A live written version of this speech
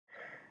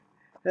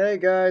Hey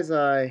guys,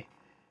 I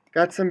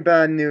got some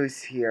bad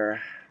news here.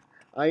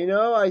 I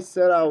know I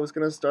said I was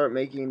gonna start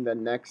making the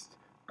next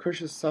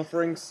Cush is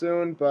Suffering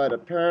soon, but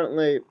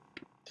apparently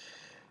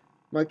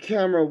my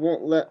camera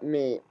won't let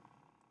me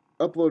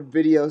upload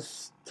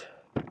videos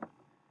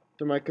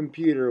to my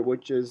computer,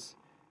 which is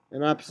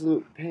an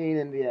absolute pain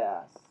in the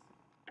ass.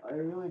 I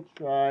really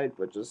tried,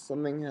 but just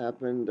something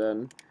happened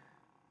and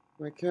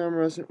my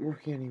camera isn't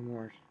working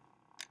anymore.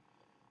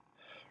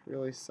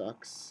 Really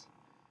sucks.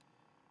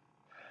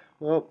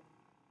 Well,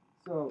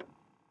 so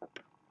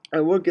I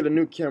would get a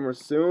new camera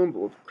soon, but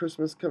with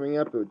Christmas coming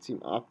up, it would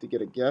seem off to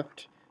get a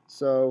gift.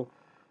 So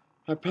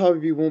I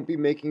probably won't be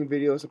making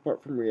videos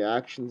apart from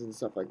reactions and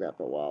stuff like that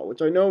for a while,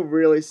 which I know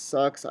really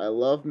sucks. I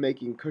love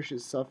making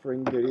Cush's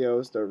Suffering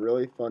videos. They're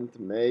really fun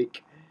to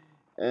make,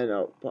 and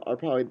are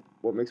probably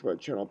what makes my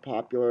channel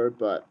popular,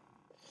 but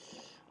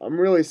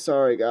I'm really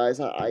sorry, guys.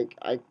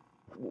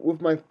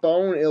 With my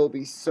phone, it'll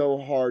be a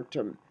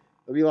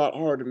lot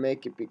harder to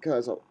make it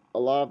because a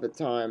lot of the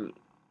time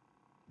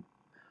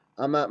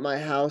I'm at my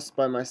house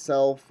by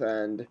myself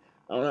and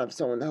I don't have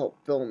someone to help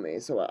film me.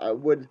 So I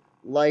would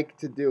like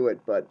to do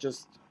it, but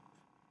just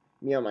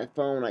me on my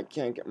phone, I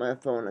can't get my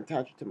phone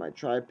attached to my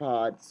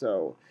tripod.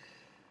 So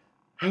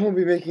I won't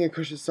be making a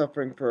Cush is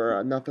Suffering for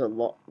another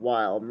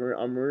while.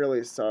 I'm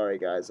really sorry,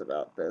 guys,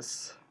 about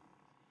this.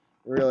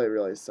 Really,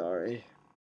 really sorry.